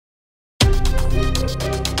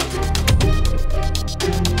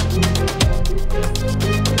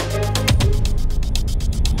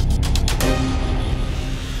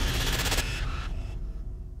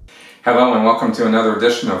Hello and welcome to another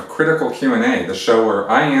edition of Critical Q&A, the show where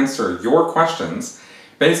I answer your questions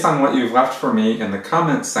based on what you've left for me in the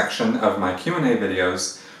comments section of my Q&A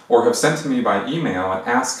videos or have sent to me by email at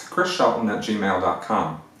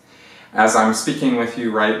askchrisshelton@gmail.com. As I'm speaking with you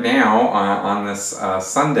right now on this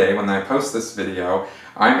Sunday when I post this video,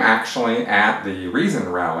 I'm actually at the Reason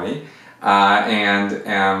Rally and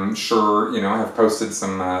am sure, have posted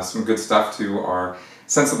some good stuff to our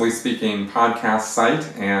Sensibly Speaking podcast site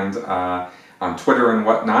and on Twitter and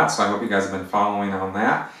whatnot, so I hope you guys have been following on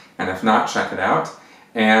that, and if not, check it out.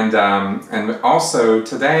 And also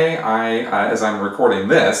today, as I'm recording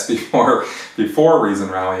this before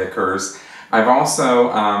Reason Rally occurs, I've also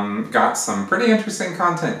got some pretty interesting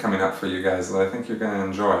content coming up for you guys that I think you're going to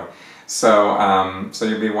enjoy. So, so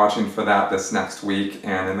you'll be watching for that this next week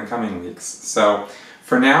and in the coming weeks. So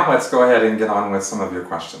for now, let's go ahead and get on with some of your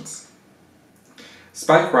questions.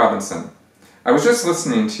 Spike Robinson, I was just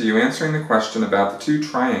listening to you answering the question about the two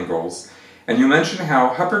triangles, and you mentioned how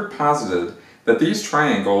Hubbard posited that these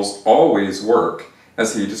triangles always work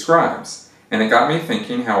as he describes, and it got me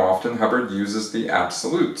thinking how often Hubbard uses the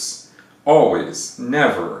absolutes. Always,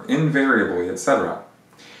 never, invariably, etc.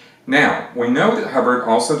 Now, we know that Hubbard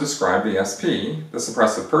also described the SP, the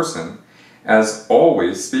suppressive person, as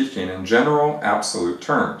always speaking in general absolute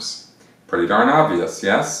terms. Pretty darn obvious,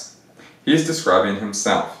 yes? He's describing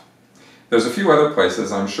himself. There's a few other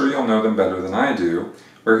places, I'm sure you'll know them better than I do,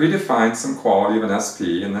 where he defines some quality of an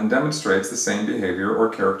SP and then demonstrates the same behavior or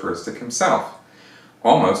characteristic himself,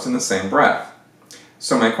 almost in the same breath.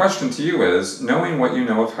 So my question to you is, knowing what you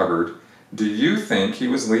know of Hubbard, do you think he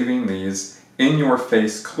was leaving these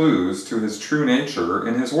in-your-face clues to his true nature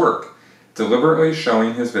in his work, deliberately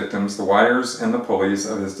showing his victims the wires and the pulleys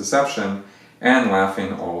of his deception and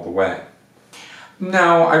laughing all the way?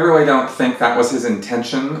 No, I really don't think that was his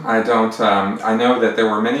intention. I know that there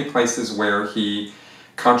were many places where he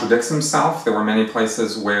contradicts himself. There were many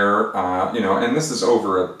places where, and this is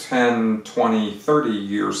over a 10, 20,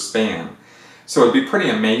 30-year span. So it'd be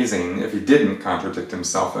pretty amazing if he didn't contradict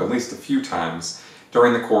himself at least a few times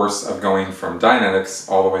during the course of going from Dianetics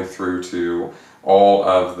all the way through to all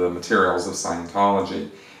of the materials of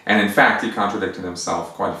Scientology. And in fact, he contradicted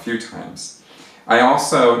himself quite a few times. I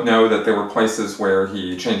also know that there were places where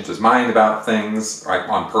he changed his mind about things, right,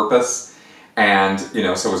 on purpose, and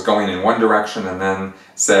so was going in one direction and then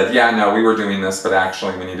said, yeah, no, we were doing this, but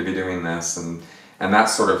actually we need to be doing this, and that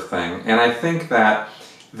sort of thing. And I think that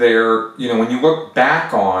when you look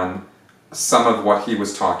back on some of what he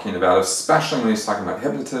was talking about, especially when he's talking about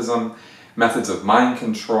hypnotism, methods of mind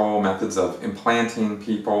control, methods of implanting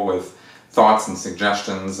people with thoughts and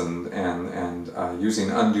suggestions and using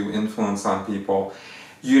undue influence on people,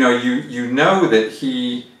 you know that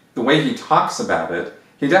the way he talks about it,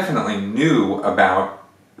 he definitely knew about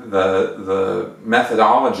the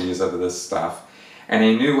methodologies of this stuff, and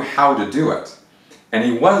he knew how to do it, and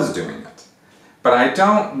he was doing it. But I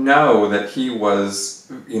don't know that he was,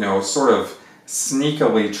 sort of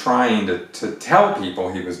sneakily trying to tell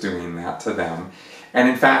people he was doing that to them. And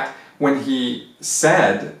in fact, when he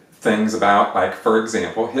said things about, like, for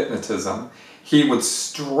example, hypnotism, he would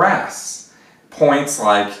stress points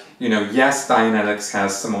like, yes, Dianetics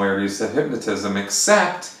has similarities to hypnotism,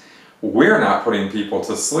 except we're not putting people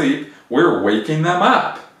to sleep, we're waking them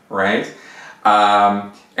up, right?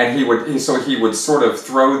 And he would sort of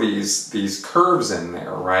throw these curves in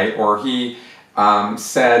there, right? Or he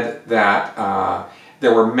said that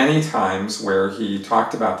there were many times where he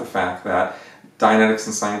talked about the fact that Dianetics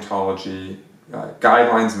and Scientology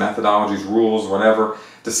guidelines, methodologies, rules, whatever,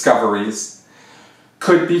 discoveries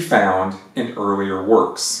could be found in earlier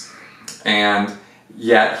works. And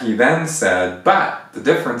yet he then said, but the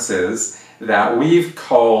difference is that we've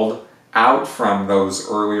culled out from those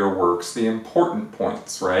earlier works the important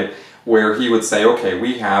points, right? Where he would say, okay,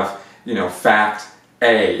 we have, fact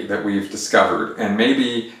A that we've discovered, and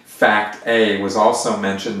maybe fact A was also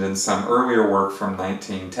mentioned in some earlier work from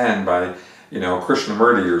 1910 by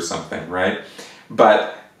Krishnamurti or something, right?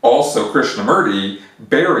 But also Krishnamurti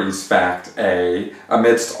buries fact A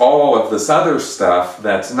amidst all of this other stuff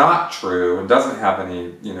that's not true and doesn't have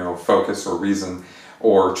any, focus or reason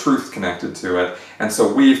or truth connected to it. And so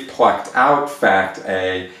we've plucked out fact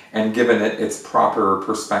A and given it its proper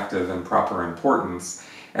perspective and proper importance.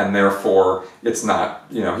 And therefore it's not,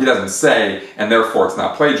 he doesn't say, and therefore it's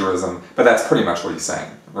not plagiarism, but that's pretty much what he's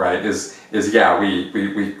saying, right? Is yeah, we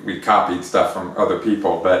copied stuff from other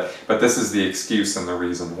people, but this is the excuse and the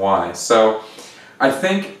reason why. So I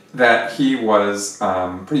think that he was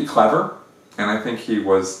pretty clever, and I think he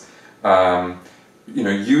was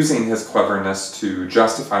using his cleverness to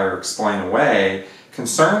justify or explain away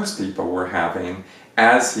concerns people were having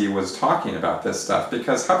as he was talking about this stuff,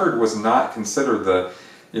 because Hubbard was not considered the,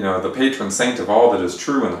 the patron saint of all that is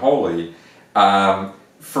true and holy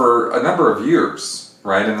for a number of years,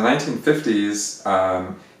 right? In the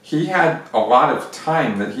 1950s, he had a lot of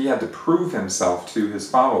time that he had to prove himself to his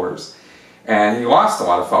followers. And he lost a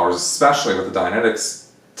lot of followers, especially with the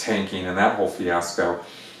Dianetics tanking and that whole fiasco.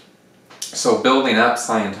 So building up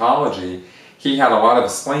Scientology, he had a lot of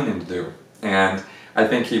explaining to do. And I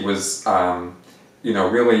think he was,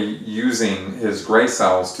 really using his gray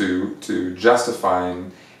cells to justify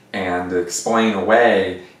and explain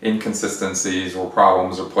away inconsistencies or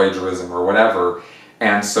problems or plagiarism or whatever.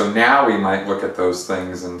 And so now we might look at those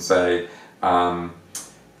things and say, oh,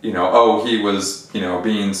 he was,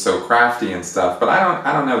 being so crafty and stuff. But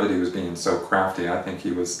I don't know that he was being so crafty. I think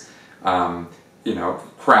he was,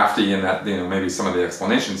 crafty in that, maybe some of the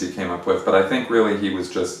explanations he came up with. But I think really he was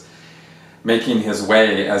just making his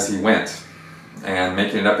way as he went and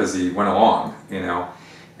making it up as he went along,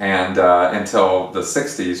 and until the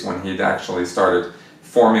 60s, when he'd actually started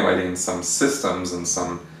formulating some systems and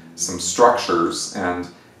some structures and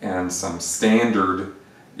some standard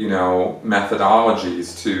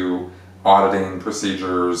methodologies to auditing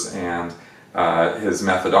procedures, and his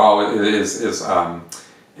methodology,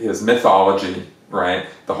 his mythology, right?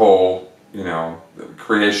 The whole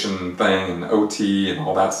creation thing and OT and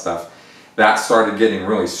all that stuff. That started getting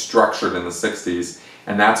really structured in the 60s,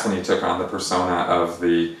 and that's when he took on the persona of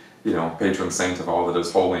the patron saint of all that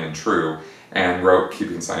is holy and true, and wrote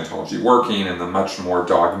Keeping Scientology Working, and the much more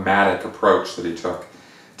dogmatic approach that he took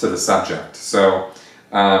to the subject. So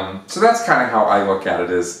that's kind of how I look at it.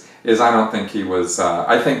 Is I don't think he was.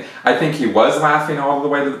 I think he was laughing all the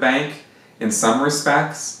way to the bank in some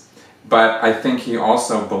respects, but I think he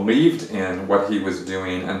also believed in what he was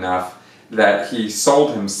doing enough that he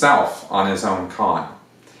sold himself on his own con.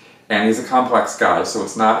 And he's a complex guy, so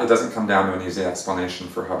it doesn't come down to an easy explanation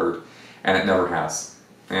for Hubbard, and it never has.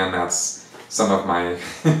 And that's some of my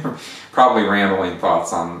probably rambling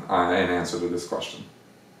thoughts on in answer to this question.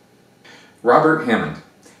 Robert Hammond.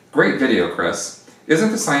 Great video, Chris.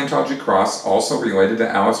 Isn't the Scientology cross also related to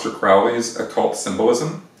Aleister Crowley's occult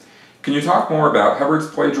symbolism? Can you talk more about Hubbard's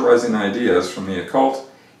plagiarizing ideas from the occult,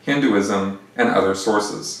 Hinduism, and other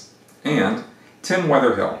sources? And Tim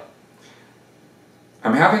Weatherhill.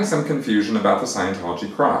 I'm having some confusion about the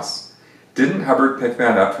Scientology cross. Didn't Hubbard pick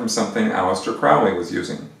that up from something Aleister Crowley was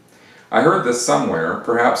using? I heard this somewhere,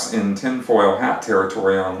 perhaps in tinfoil hat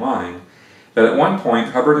territory online, that at one point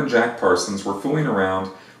Hubbard and Jack Parsons were fooling around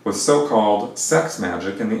with so-called sex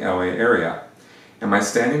magic in the LA area. Am I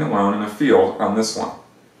standing alone in a field on this one?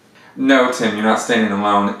 No, Tim, you're not standing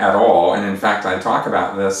alone at all, and in fact I talk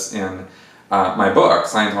about this in my book,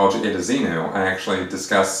 Scientology A to Xenu. I actually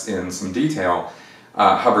discuss in some detail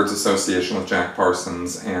Hubbard's association with Jack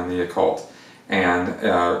Parsons and the occult, and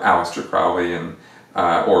Aleister Crowley, and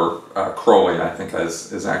or Crowley, I think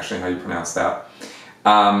is actually how you pronounce that.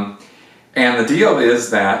 And the deal is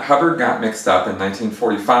that Hubbard got mixed up in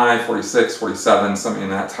 1945, 46, 47, something in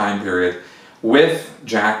that time period, with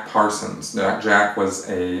Jack Parsons. Jack was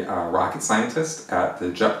a rocket scientist at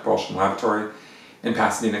the Jet Propulsion Laboratory in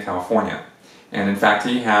Pasadena, California. And in fact,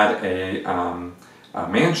 he had a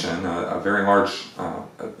mansion, a very large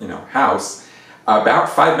house, about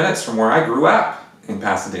 5 minutes from where I grew up in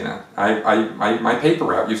Pasadena. My paper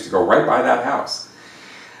route used to go right by that house.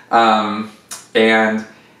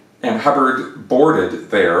 And Hubbard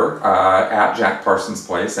boarded there at Jack Parsons'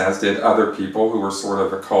 place, as did other people who were sort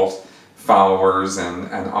of occult followers and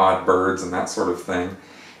odd birds and that sort of thing.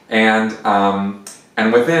 And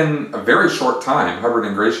within a very short time, Hubbard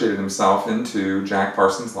ingratiated himself into Jack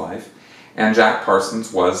Parsons' life, and Jack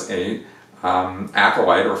Parsons was a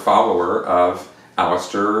acolyte or follower of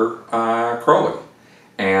Aleister Crowley.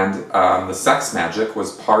 And the sex magic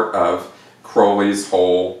was part of Crowley's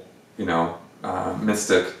whole,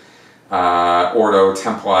 mystic Ordo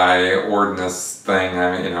Templi Ordinus thing.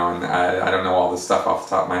 And I don't know all this stuff off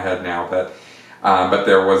the top of my head now, but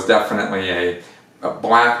there was definitely a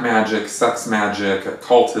black magic, sex magic,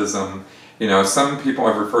 occultism. Some people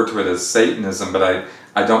have referred to it as Satanism, but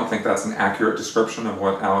I don't think that's an accurate description of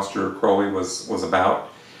what Aleister Crowley was about.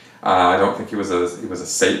 I don't think he was a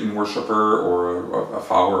Satan worshiper or a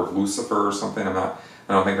follower of Lucifer or something. I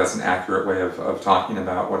don't think that's an accurate way of talking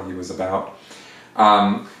about what he was about.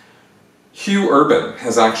 Hugh Urban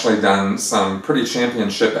has actually done some pretty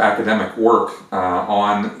championship academic work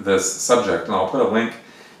on this subject, and I'll put a link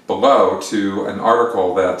below to an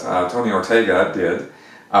article that Tony Ortega did,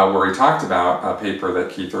 where he talked about a paper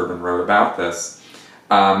that Keith Urban wrote about this,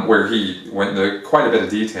 where he went into quite a bit of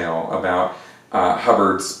detail about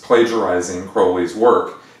Hubbard's plagiarizing Crowley's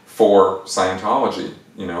work for Scientology,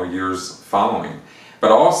 years following,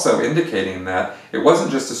 but also indicating that it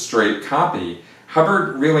wasn't just a straight copy.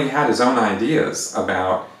 Hubbard really had his own ideas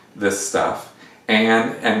about this stuff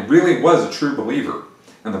and really was a true believer.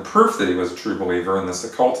 And the proof that he was a true believer in this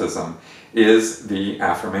occultism is the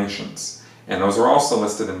affirmations. And those are also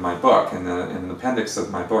listed in my book. In the appendix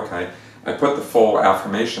of my book, I put the full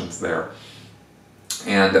affirmations there.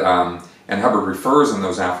 And Hubbard refers in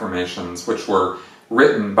those affirmations, which were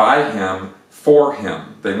written by him for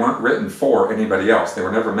him. They weren't written for anybody else. They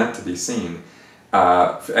were never meant to be seen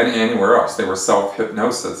anywhere else. They were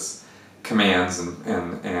self-hypnosis commands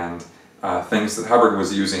and things that Hubbard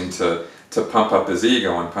was using to pump up his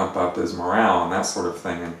ego and pump up his morale and that sort of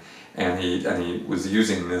thing. And he was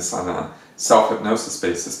using this on a self-hypnosis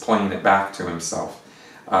basis, playing it back to himself.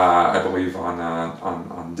 I believe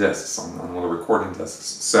on discs, on little recording discs.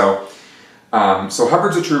 So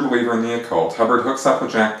Hubbard's a true believer in the occult. Hubbard hooks up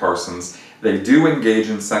with Jack Parsons. They do engage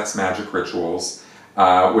in sex magic rituals,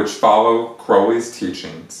 which follow Crowley's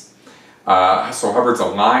teachings. So Hubbard's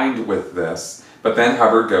aligned with this, but then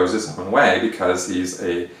Hubbard goes his own way because he's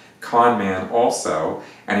a con man also,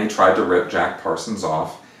 and he tried to rip Jack Parsons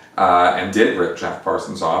off, and did rip Jack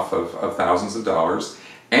Parsons off of thousands of dollars,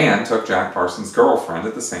 and took Jack Parsons' girlfriend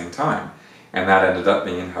at the same time. And that ended up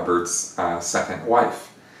being Hubbard's second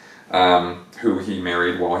wife, who he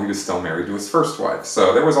married while he was still married to his first wife.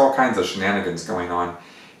 So there was all kinds of shenanigans going on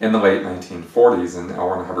in the late 1940s in L.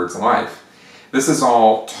 Ron Hubbard's life. This is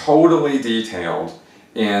all totally detailed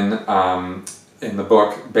in the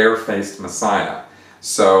book Barefaced Messiah.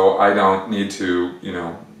 So I don't need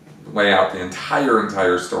to, lay out the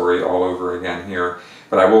entire story all over again here,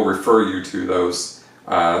 but I will refer you to those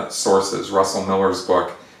sources. Russell Miller's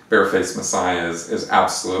book Barefaced Messiah is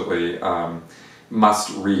absolutely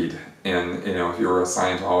must read if you're a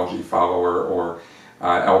Scientology follower or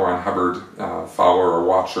L. Ron Hubbard follower or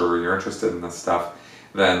watcher, or you're interested in this stuff,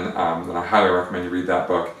 then I highly recommend you read that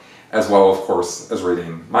book, as well, of course, as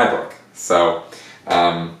reading my book. So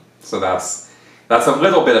that's a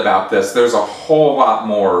little bit about this. There's a whole lot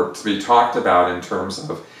more to be talked about in terms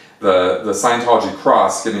of the Scientology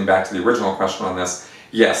cross. Getting back to the original question on this,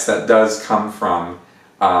 yes, that does come from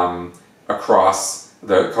a cross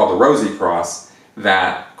called the Rosy Cross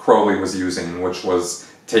that Crowley was using, which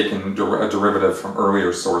was taken a derivative from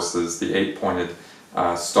earlier sources. The 8-pointed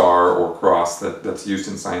star or cross that's used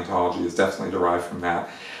in Scientology is definitely derived from that.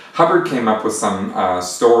 Hubbard came up with some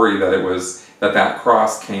story that that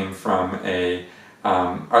cross came from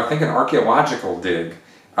I think an archaeological dig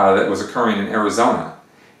that was occurring in Arizona,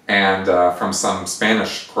 and from some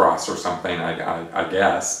Spanish cross or something, I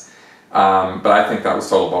guess. But I think that was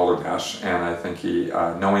total balderdash, and I think he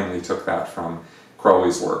knowingly took that from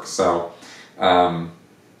Crowley's work. So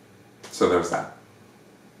there's that.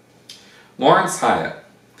 Lawrence Hyatt.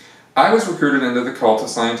 I was recruited into the cult of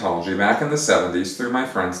Scientology back in the 70s through my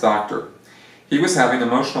friend's doctor. He was having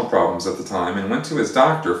emotional problems at the time and went to his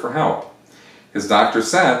doctor for help. His doctor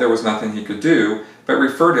said there was nothing he could do, but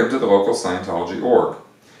referred him to the local Scientology org.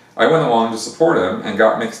 I went along to support him and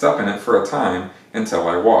got mixed up in it for a time until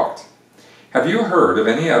I walked. Have you heard of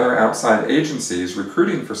any other outside agencies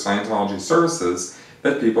recruiting for Scientology services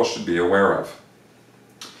that people should be aware of?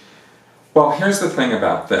 Well, here's the thing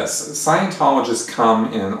about this. Scientologists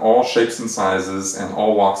come in all shapes and sizes and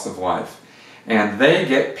all walks of life, and they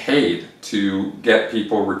get paid to get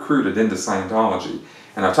people recruited into Scientology.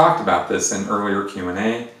 And I've talked about this in earlier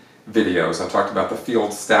Q&A videos. I've talked about the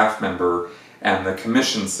field staff member and the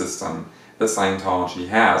commission system that Scientology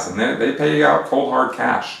has, and they pay out cold hard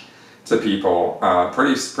cash to people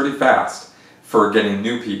pretty fast for getting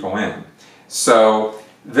new people in. So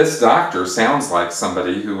this doctor sounds like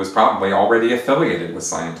somebody who was probably already affiliated with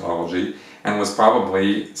Scientology and was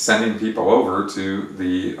probably sending people over to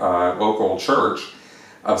the local church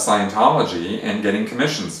of Scientology and getting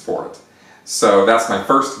commissions for it. So that's my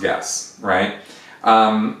first guess, right?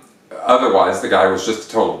 Otherwise, the guy was just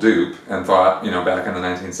a total dupe and thought, back in the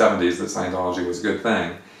 1970s that Scientology was a good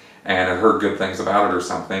thing and had heard good things about it or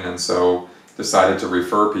something, and so decided to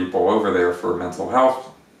refer people over there for mental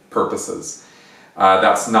health purposes.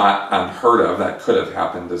 That's not unheard of. That could have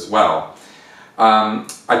happened as well.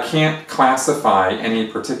 I can't classify any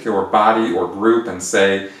particular body or group and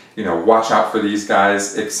say, watch out for these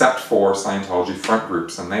guys, except for Scientology front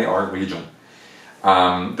groups, and they are legion.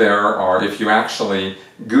 If you actually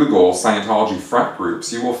Google Scientology front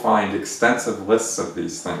groups, you will find extensive lists of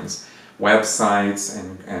these things. Websites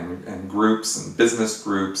and groups and business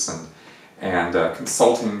groups and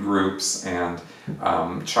consulting groups and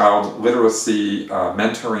child literacy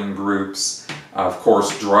mentoring groups, Of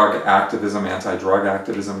course, drug activism, anti-drug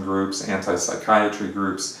activism groups, anti-psychiatry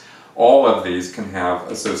groups, all of these can have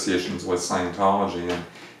associations with Scientology,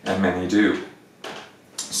 and many do.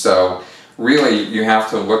 So really, you have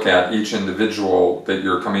to look at each individual that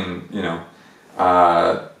you're coming,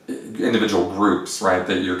 individual groups, right,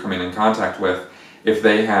 that you're coming in contact with, if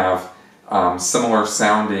they have similar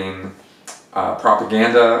sounding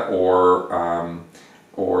propaganda or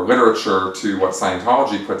literature to what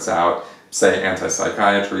Scientology puts out, say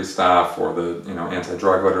anti-psychiatry stuff or the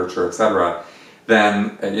anti-drug literature, etc.,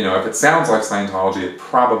 then if it sounds like Scientology, it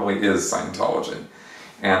probably is Scientology.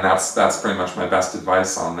 And that's pretty much my best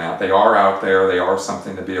advice on that. They are out there, they are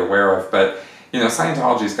something to be aware of, but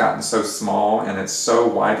Scientology's gotten so small and it's so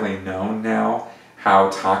widely known now how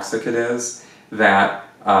toxic it is that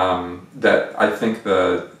that I think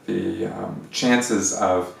the chances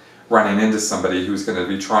of running into somebody who's going to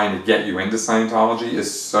be trying to get you into Scientology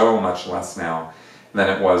is so much less now than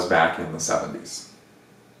it was back in the 70s.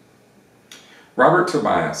 Robert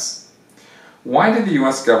Tobias. Why did the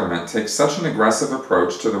U.S. government take such an aggressive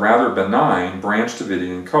approach to the rather benign Branch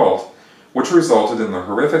Davidian cult, which resulted in the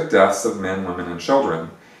horrific deaths of men, women, and children,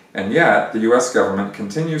 and yet the U.S. government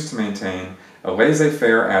continues to maintain a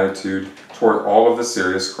laissez-faire attitude toward all of the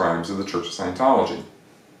serious crimes of the Church of Scientology?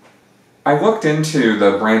 I looked into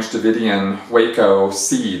the Branch Davidian Waco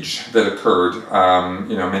siege that occurred,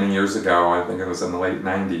 many years ago. I think it was in the late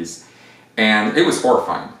 90s, and it was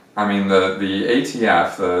horrifying. I mean, the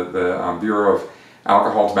ATF, the Bureau of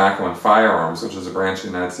Alcohol, Tobacco, and Firearms, which is a branch of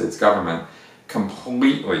the United States government,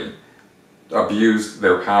 completely abused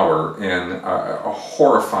their power in a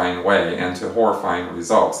horrifying way and to horrifying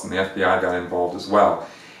results, and the FBI got involved as well.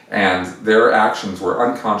 And their actions were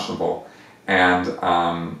unconscionable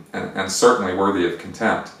and certainly worthy of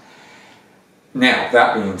contempt. Now,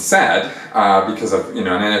 that being said, because of,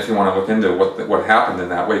 and if you want to look into what happened in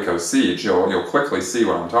that Waco siege, you'll quickly see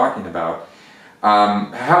what I'm talking about.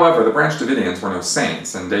 However, the Branch Davidians were no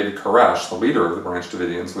saints, and David Koresh, the leader of the Branch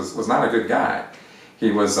Davidians, was not a good guy.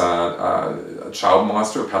 He was a child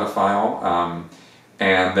molester, a pedophile,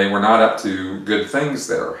 and they were not up to good things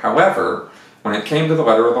there. However, when it came to the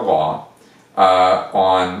letter of the law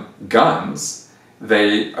on guns,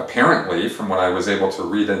 they apparently, from what I was able to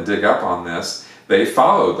read and dig up on this, they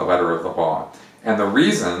followed the letter of the law. And the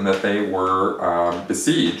reason that they were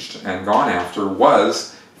besieged and gone after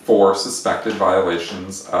was for suspected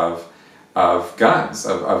violations of guns,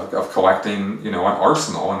 of collecting, an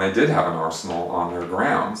arsenal, and they did have an arsenal on their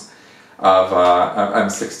grounds of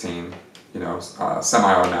M16,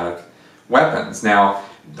 semi-automatic weapons. Now,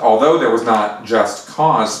 although there was not just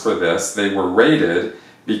cause for this, they were raided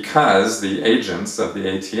because the agents of the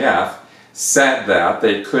ATF said that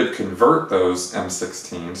they could convert those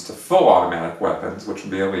M16s to full automatic weapons, which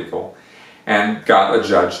would be illegal, and got a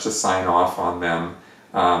judge to sign off on them,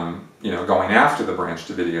 going after the Branch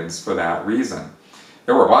Davidians for that reason.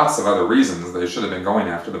 There were lots of other reasons they should have been going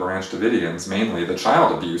after the Branch Davidians, mainly the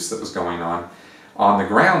child abuse that was going on the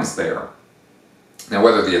grounds there. Now,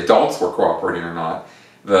 whether the adults were cooperating or not,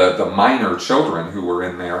 the minor children who were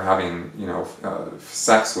in there having,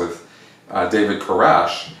 sex with David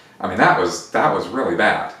Koresh, I mean, that was really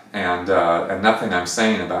bad. And nothing I'm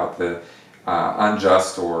saying about the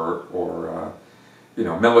unjust or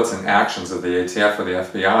militant actions of the ATF or the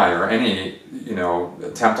FBI or any,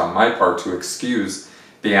 attempt on my part to excuse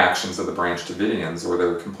the actions of the Branch Davidians or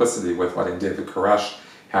their complicity with letting David Koresh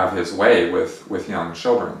have his way with young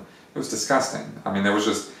children. It was disgusting. I mean,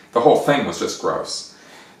 the whole thing was just gross.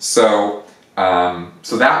 So,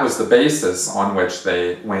 so that was the basis on which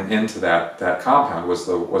they went into that compound, was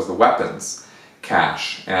the weapons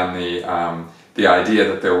cache, and the idea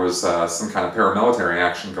that there was some kind of paramilitary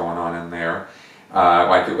action going on in there,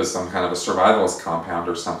 like it was some kind of a survivalist compound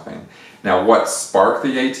or something. Now, what sparked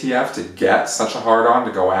the ATF to get such a hard-on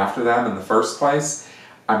to go after them in the first place,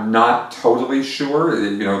 I'm not totally sure.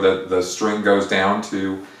 The string goes down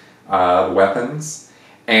to the weapons.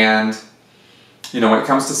 And, when it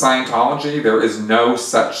comes to Scientology, there is no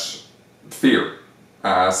such fear.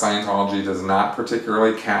 Scientology does not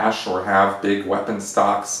particularly cache or have big weapon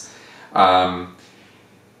stocks.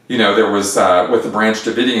 There was, with the Branch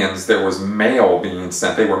Davidians, there was mail being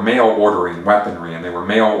sent. They were mail ordering weaponry, and they were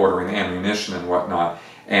mail ordering ammunition and whatnot.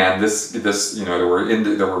 And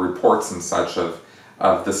there were reports and such of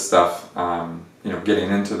this stuff, getting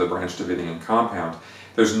into the Branch Davidian compound.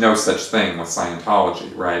 There's no such thing with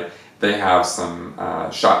Scientology, right? They have some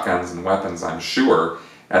shotguns and weapons, I'm sure,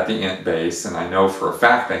 at the Int base, and I know for a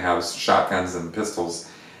fact they have shotguns and pistols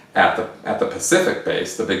at the Pacific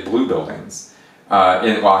base, the big blue buildings,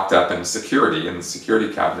 locked up in the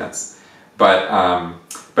security cabinets.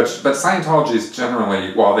 But Scientology is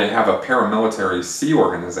generally, while they have a paramilitary sea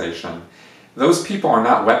organization, those people are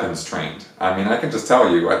not weapons trained. I mean, I can just tell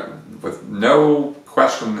you with no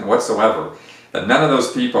question whatsoever that none of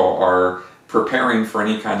those people are preparing for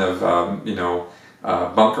any kind of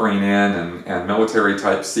bunkering in and military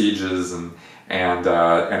type sieges and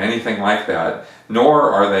anything like that.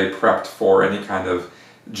 Nor are they prepped for any kind of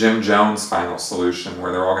Jim Jones final solution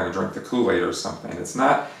where they're all going to drink the Kool-Aid or something.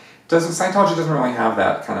 Scientology doesn't really have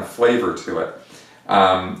that kind of flavor to it.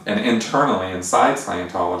 And internally, inside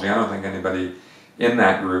Scientology, I don't think anybody in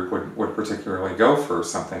that group would particularly go for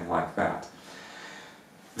something like that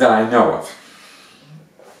I know of.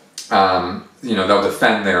 They'll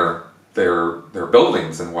defend their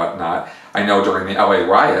buildings and whatnot. I know during the LA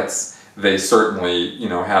riots, they certainly,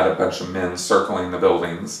 had a bunch of men circling the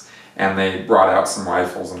buildings, and they brought out some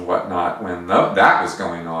rifles and whatnot when that was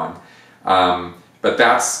going on. But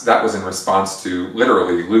that was in response to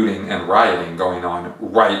literally looting and rioting going on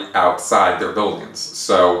right outside their buildings.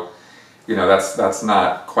 So, that's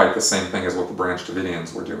not quite the same thing as what the Branch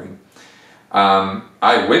Davidians were doing.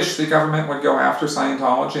 I wish the government would go after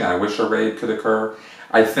Scientology. I wish a raid could occur.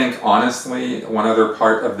 I think, honestly, one other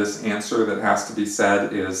part of this answer that has to be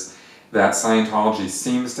said is that Scientology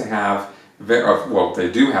seems to have,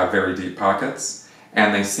 they do have very deep pockets,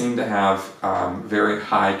 and they seem to have very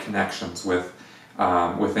high connections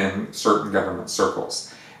within certain government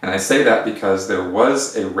circles. And I say that because there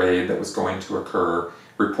was a raid that was going to occur,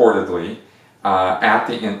 reportedly, at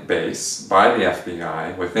the INT base by the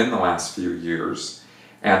FBI within the last few years,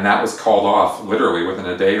 and that was called off literally within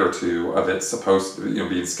a day or two of it supposed to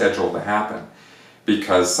being scheduled to happen,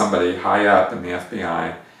 because somebody high up in the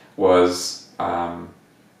FBI was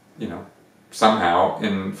somehow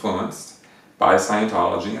influenced by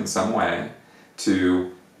Scientology in some way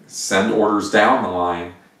to send orders down the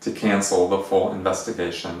line to cancel the full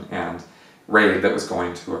investigation and raid that was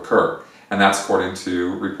going to occur. And that's according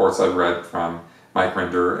to reports I've read from Mike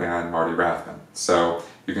Rinder and Marty Rathman. So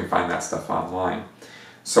you can find that stuff online.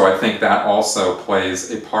 So I think that also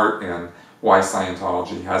plays a part in why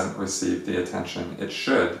Scientology hasn't received the attention it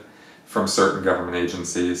should from certain government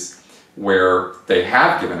agencies, where they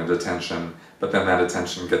have given it attention, but then that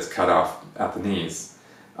attention gets cut off at the knees,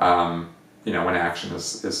 when action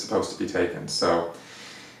is supposed to be taken. So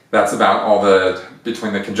that's about all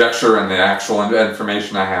between the conjecture and the actual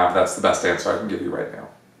information I have, that's the best answer I can give you right now.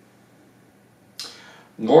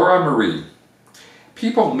 Laura Marie.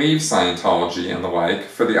 People leave Scientology and the like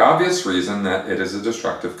for the obvious reason that it is a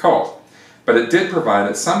destructive cult, but it did provide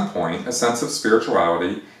at some point a sense of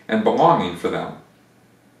spirituality and belonging for them.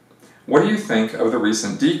 What do you think of the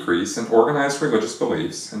recent decrease in organized religious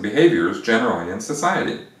beliefs and behaviors generally in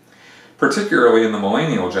society, particularly in the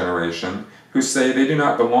millennial generation, who say they do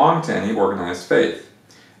not belong to any organized faith?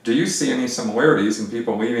 Do you see any similarities in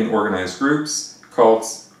people leaving organized groups,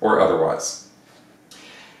 cults, or otherwise?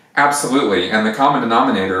 Absolutely, and the common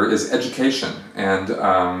denominator is education and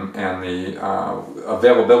the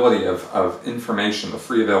availability of information, the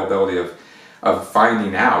free availability of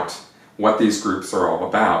finding out what these groups are all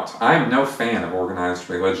about. I'm no fan of organized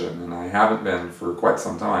religion, and I haven't been for quite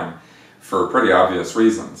some time, for pretty obvious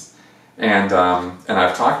reasons. And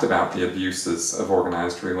I've talked about the abuses of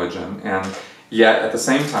organized religion, and yet at the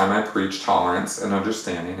same time I preach tolerance and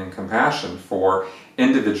understanding and compassion for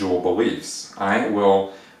individual beliefs. I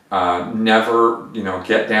will never,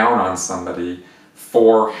 get down on somebody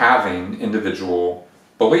for having individual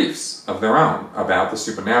beliefs of their own about the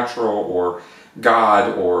supernatural or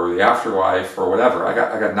God or the afterlife or whatever. I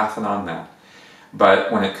got nothing on that.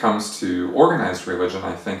 But when it comes to organized religion,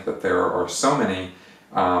 I think that there are so many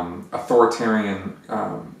authoritarian,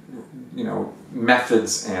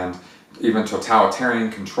 methods and even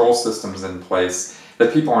totalitarian control systems in place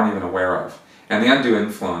that people aren't even aware of. And the undue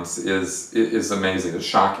influence is amazing, it's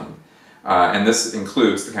shocking. And this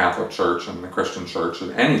includes the Catholic Church and the Christian Church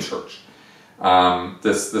and any church.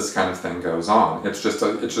 This kind of thing goes on. It's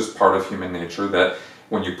just part of human nature that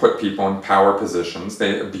when you put people in power positions,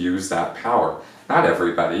 they abuse that power. Not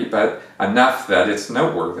everybody, but enough that it's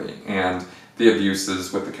noteworthy. And the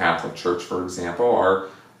abuses with the Catholic Church, for example,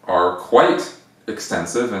 are quite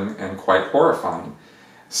extensive and quite horrifying.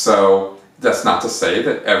 So that's not to say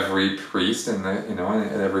that every priest and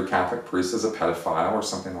every Catholic priest is a pedophile or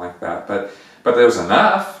something like that, but there's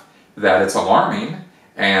enough that it's alarming,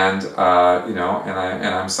 and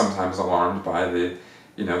I'm sometimes alarmed by the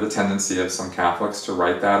tendency of some Catholics to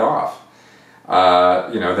write that off.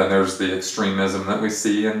 Then there's the extremism that we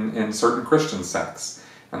see in certain Christian sects,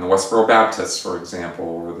 and the Westboro Baptists, for example,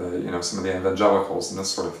 or some of the evangelicals and this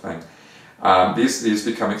sort of thing. these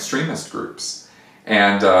become extremist groups.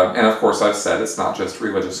 And of course I've said it's not just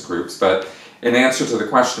religious groups, but in answer to the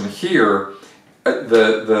question here,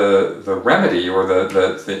 the remedy or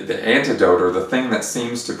the antidote or the thing that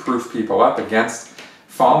seems to proof people up against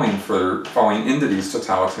falling into these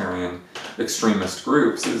totalitarian extremist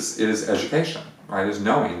groups is education, right? Is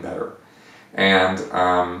knowing better. And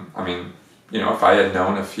I mean, you know, if I had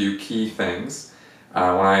known a few key things when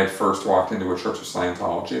I had first walked into a Church of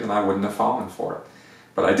Scientology, then I wouldn't have fallen for it.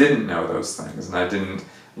 But I didn't know those things, and I didn't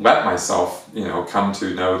let myself, you know, come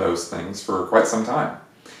to know those things for quite some time.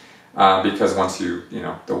 Because once you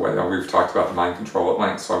know, the way we've talked about the mind control at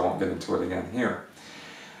length, so I won't get into it again here.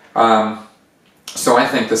 So I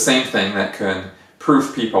think the same thing that can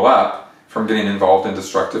proof people up from getting involved in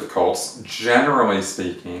destructive cults, generally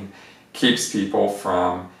speaking, keeps people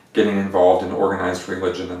from getting involved in organized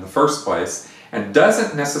religion in the first place, and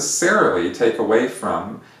doesn't necessarily take away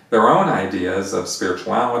from their own ideas of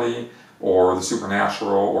spirituality or the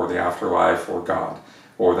supernatural or the afterlife or God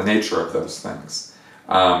or the nature of those things.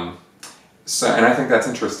 And I think that's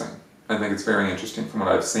interesting. I think it's very interesting from what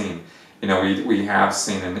I've seen. You know, we have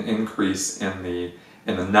seen an increase in the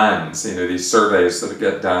nuns. You know, these surveys that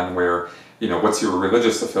get done where, you know, what's your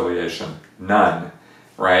religious affiliation? None,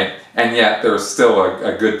 right? And yet there's still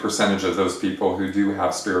a good percentage of those people who do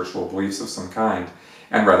have spiritual beliefs of some kind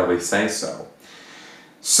and readily say so.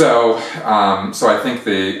 So I think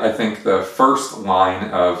the first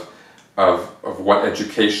line of what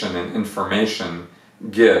education and information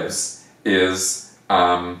gives is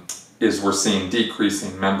we're seeing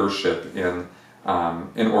decreasing membership in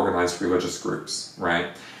organized religious groups, right?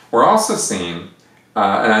 We're also seeing,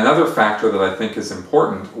 and another factor that I think is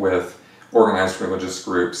important with organized religious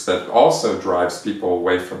groups that also drives people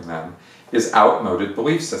away from them is outmoded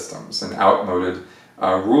belief systems and outmoded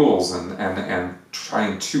rules and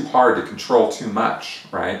trying too hard to control too much,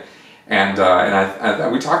 right? And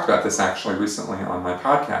we talked about this actually recently on my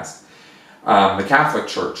podcast. The Catholic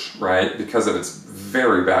Church, right, because of its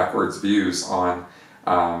very backwards views on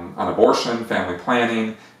abortion, family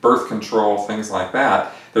planning, birth control, things like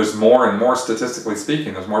that. There's more and more, statistically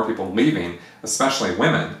speaking, there's more people leaving, especially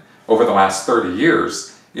women, over the last 30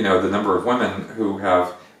 years. You know, the number of women who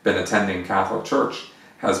have been attending Catholic Church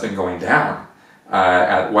has been going down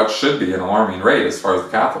at what should be an alarming rate as far as the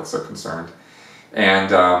Catholics are concerned. And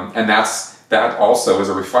that also is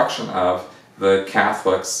a reflection of the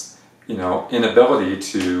Catholics', you know, inability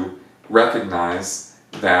to recognize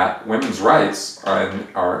that women's rights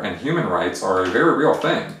and human rights are a very real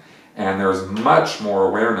thing. And there's much more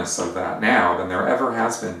awareness of that now than there ever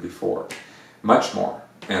has been before. Much more.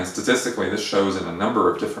 And statistically, this shows in a number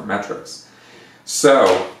of different metrics.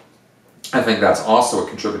 So I think that's also a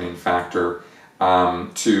contributing factor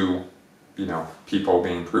to, you know, people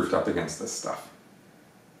being proofed up against this stuff.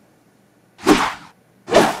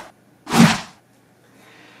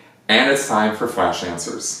 And it's time for Flash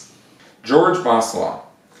Answers. George Boslaw.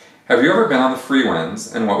 Have you ever been on the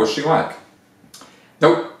Freewinds, and what was she like?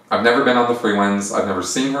 Nope, I've never been on the Freewinds. I've never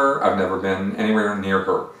seen her. I've never been anywhere near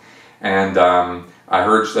her. And I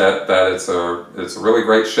heard that it's a really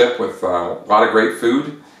great ship with a lot of great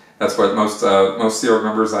food. That's what most Sea Org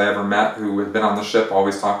members I ever met who had been on the ship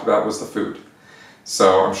always talked about was the food.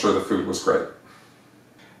 So I'm sure the food was great.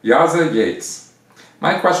 Yaza Yates.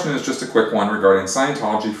 My question is just a quick one regarding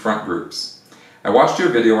Scientology front groups. I watched your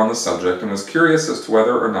video on the subject and was curious as to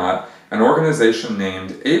whether or not an organization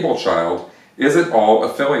named Able Child is at all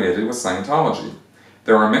affiliated with Scientology.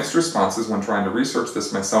 There are mixed responses when trying to research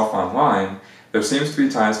this myself online. There seems to be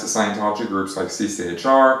ties to Scientology groups like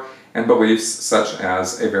CCHR and beliefs such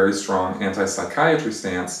as a very strong anti-psychiatry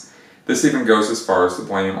stance. This even goes as far as to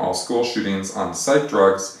blame all school shootings on psych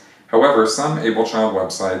drugs. However, some Able Child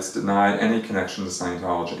websites deny any connection to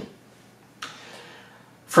Scientology.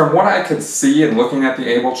 From what I could see in looking at the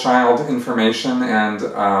Able Child information and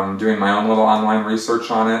doing my own little online research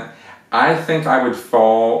on it, I think I would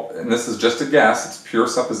fall, and this is just a guess, it's pure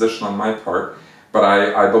supposition on my part, but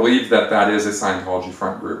I believe that that is a Scientology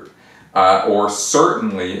front group. Or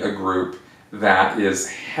certainly a group that is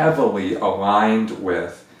heavily aligned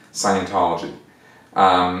with Scientology.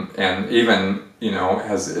 And even, you know,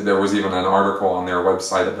 there was even an article on their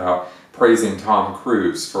website about praising Tom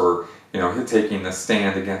Cruise for, you know, taking the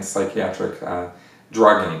stand against psychiatric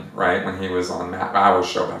drugging, right, when he was on Matt Lauer's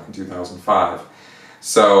show back in 2005.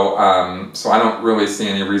 So I don't really see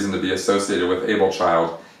any reason to be associated with Able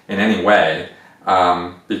Child in any way,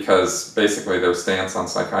 because basically their stance on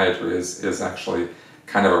psychiatry is actually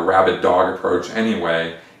kind of a rabid dog approach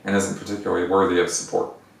anyway, and isn't particularly worthy of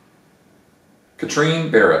support. Katrine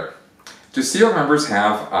Barrett. Do Sea Org members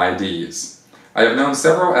have IDs? I have known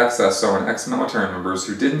several ex-SO and ex-military members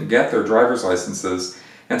who didn't get their driver's licenses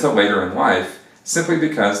until later in life, simply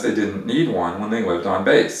because they didn't need one when they lived on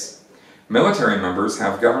base. Military members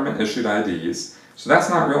have government-issued IDs, so that's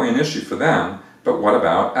not really an issue for them, but what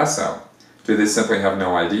about SO? Do they simply have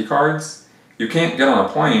no ID cards? You can't get on a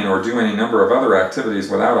plane or do any number of other activities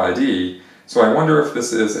without ID, so I wonder if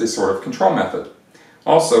this is a sort of control method.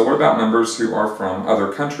 Also, what about members who are from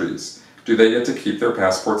other countries? Do they get to keep their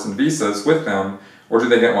passports and visas with them, or do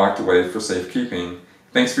they get locked away for safekeeping?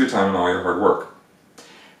 Thanks for your time and all your hard work.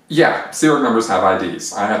 Yeah, Sea Org members have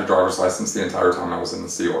IDs. I had a driver's license the entire time I was in the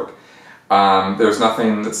Sea Org. There's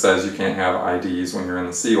nothing that says you can't have IDs when you're in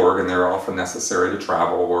the Sea Org, and they're often necessary to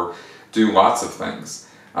travel or do lots of things.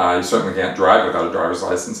 You certainly can't drive without a driver's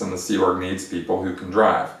license, and the Sea Org needs people who can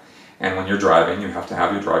drive. And when you're driving, you have to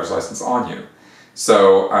have your driver's license on you.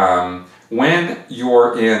 So when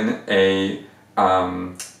you're in a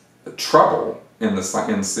trouble in the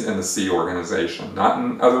Sea organization, not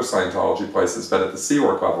in other Scientology places, but at the Sea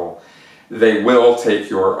Org level, they will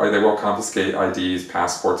confiscate IDs,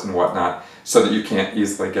 passports, and whatnot, so that you can't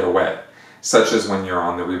easily get away. Such as when you're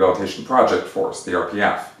on the Rehabilitation Project Force, the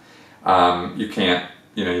RPF.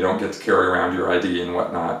 You don't get to carry around your ID and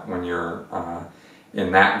whatnot when you're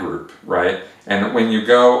in that group, right? And when you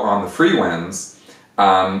go on the free winds,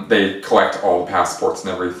 they collect all the passports and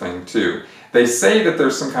everything too. They say that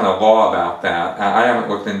there's some kind of law about that. I haven't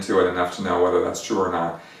looked into it enough to know whether that's true or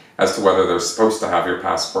not, as to whether they're supposed to have your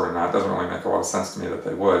passport or not. It doesn't really make a lot of sense to me that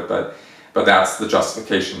they would, but that's the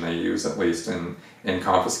justification they use, at least in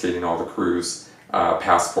confiscating all the crew's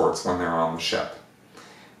passports when they're on the ship.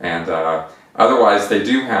 And otherwise, they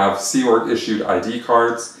do have Sea Org issued ID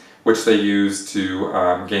cards, which they use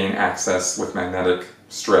to gain access with magnetic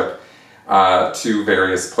strip to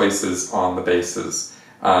various places on the bases.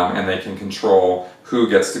 And they can control who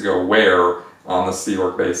gets to go where on the Sea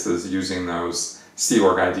Org bases using those Sea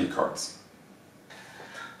Org ID cards.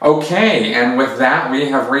 Okay, and with that we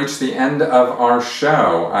have reached the end of our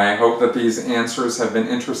show. I hope that these answers have been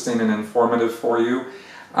interesting and informative for you.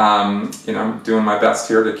 I'm doing my best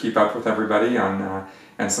here to keep up with everybody on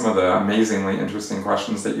and some of the amazingly interesting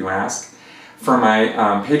questions that you ask. For my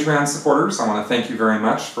Patreon supporters, I want to thank you very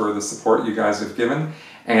much for the support you guys have given.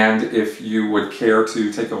 And if you would care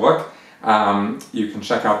to take a look, you can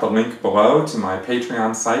check out the link below to my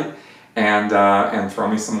Patreon site and throw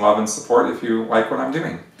me some love and support if you like what I'm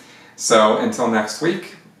doing. So until next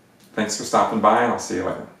week, thanks for stopping by, and I'll see you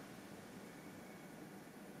later.